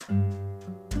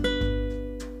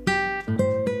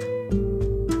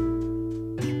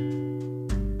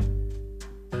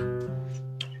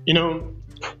You know,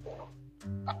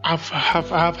 I've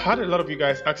had a lot of you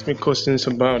guys ask me questions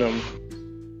about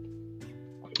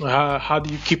how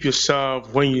do you keep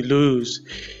yourself when you lose,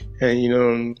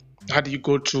 and how do you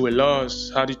go through a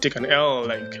loss? How do you take an L?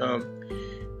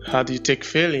 How do you take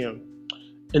failure?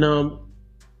 You know,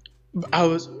 I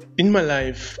was in my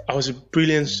life. I was a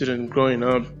brilliant student growing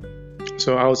up,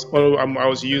 so I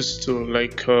was used to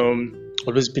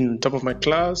always being on top of my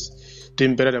class,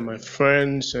 doing better than my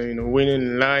friends, winning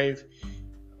in life.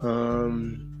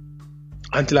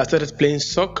 Until I started playing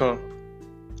soccer.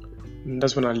 And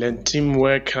that's when I learned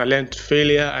teamwork, I learned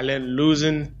failure, I learned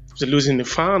losing the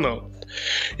final.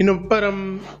 But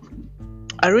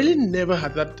I really never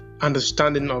had that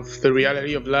understanding of the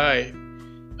reality of life,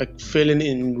 like failing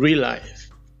in real life,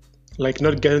 like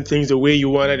not getting things the way you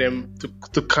wanted them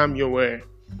to come your way.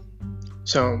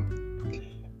 So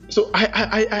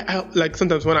I like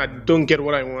sometimes when I don't get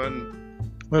what I want,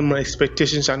 when my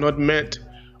expectations are not met,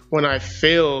 when I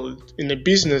failed in a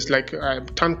business, like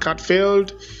Tancard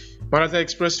failed, Maratha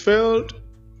Express failed,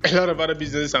 a lot of other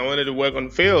businesses I wanted to work on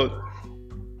failed,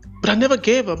 but I never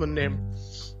gave up on them.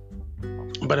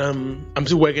 But I'm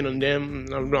still working on them.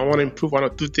 I want to improve one or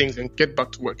two things and get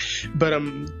back to work. But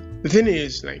the thing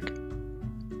is,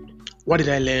 what did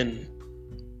I learn,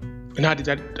 and how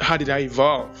did I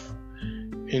evolve?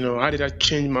 How did I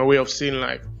change my way of seeing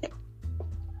life?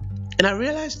 And I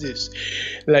realized this,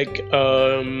 I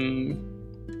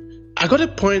got a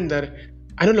point that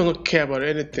I no longer care about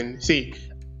anything. See,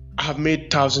 I have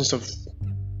made thousands of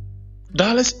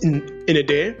dollars in a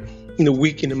day, in a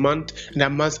week, in a month. In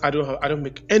that month, I don't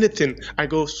make anything. I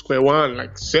go square one,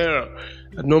 like zero.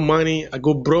 No money. I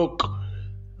go broke,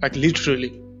 like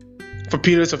literally, for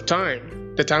periods of time.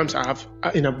 The times I have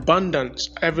in abundance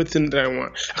everything that I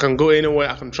want. I can go anywhere.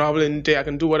 I can travel any day. I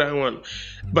can do what I want.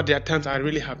 But there are times I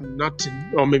really have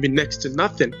nothing, or maybe next to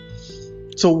nothing.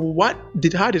 So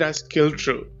how did I scale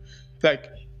through?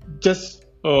 Just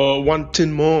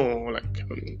wanting more.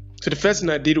 So the first thing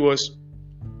I did was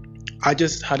I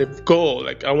just had a goal.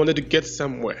 I wanted to get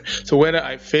somewhere. So whether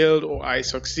I failed or I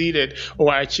succeeded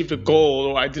or I achieved a goal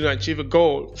or I didn't achieve a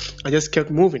goal, I just kept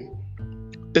moving.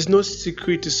 There's no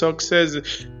secret to success.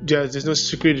 There's no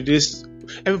secret to this.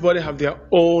 Everybody have their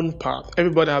own path.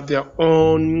 Everybody have their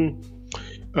own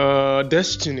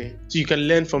destiny. So you can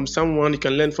learn from someone. You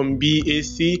can learn from B, A,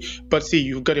 C. But see,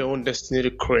 you've got your own destiny to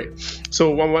create. So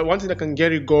one thing that can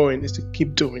get you going is to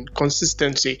keep doing.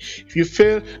 Consistency. If you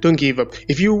fail, don't give up.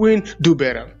 If you win, do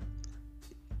better.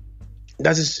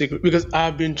 That's a secret. Because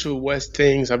I've been through worse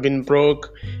things. I've been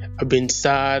broke. I've been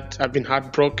sad. I've been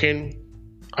heartbroken.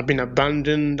 I've been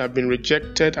abandoned, I've been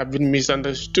rejected, I've been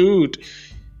misunderstood,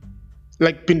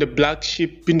 been the black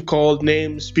sheep, been called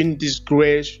names, been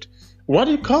disgraced. What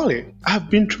do you call it? I've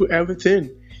been through everything,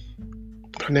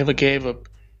 but I never gave up.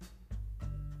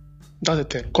 That's the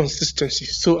thing. Consistency.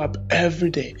 Show up every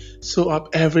day, show up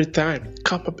every time,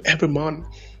 come up every morning.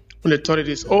 When the thought it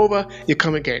is over, you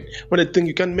come again. When you think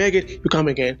you can't make it, you come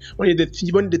again. When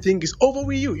the thing is over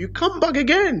with you come back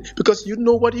again because you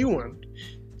know what you want.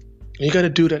 You gotta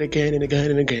do that again and again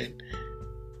and again.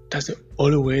 That's the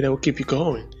only way that will keep you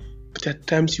going. But there are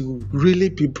times you will really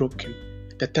be broken.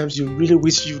 There are times you really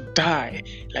wish you die.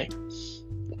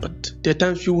 But there are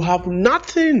times you will have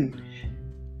nothing.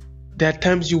 There are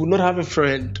times you will not have a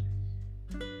friend.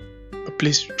 But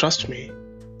please trust me.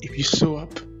 If you show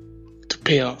up, to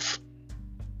pay off.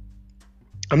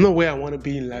 I'm not where I want to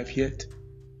be in life yet.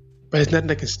 But it's nothing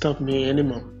that can stop me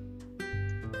anymore.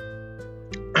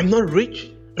 I'm not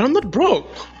rich. But I'm not broke.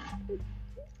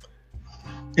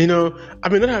 I may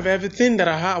not have everything that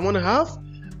I want to have,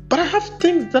 but I have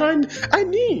things that I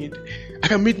need. I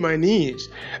can meet my needs.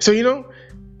 So,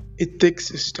 it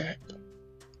takes a step.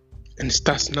 And it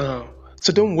starts now.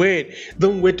 So don't wait.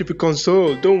 Don't wait to be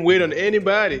consoled. Don't wait on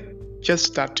anybody. Just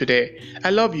start today.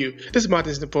 I love you. This is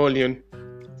Martins Napoleon.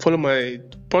 Follow my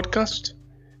podcast.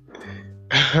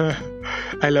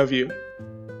 I love you.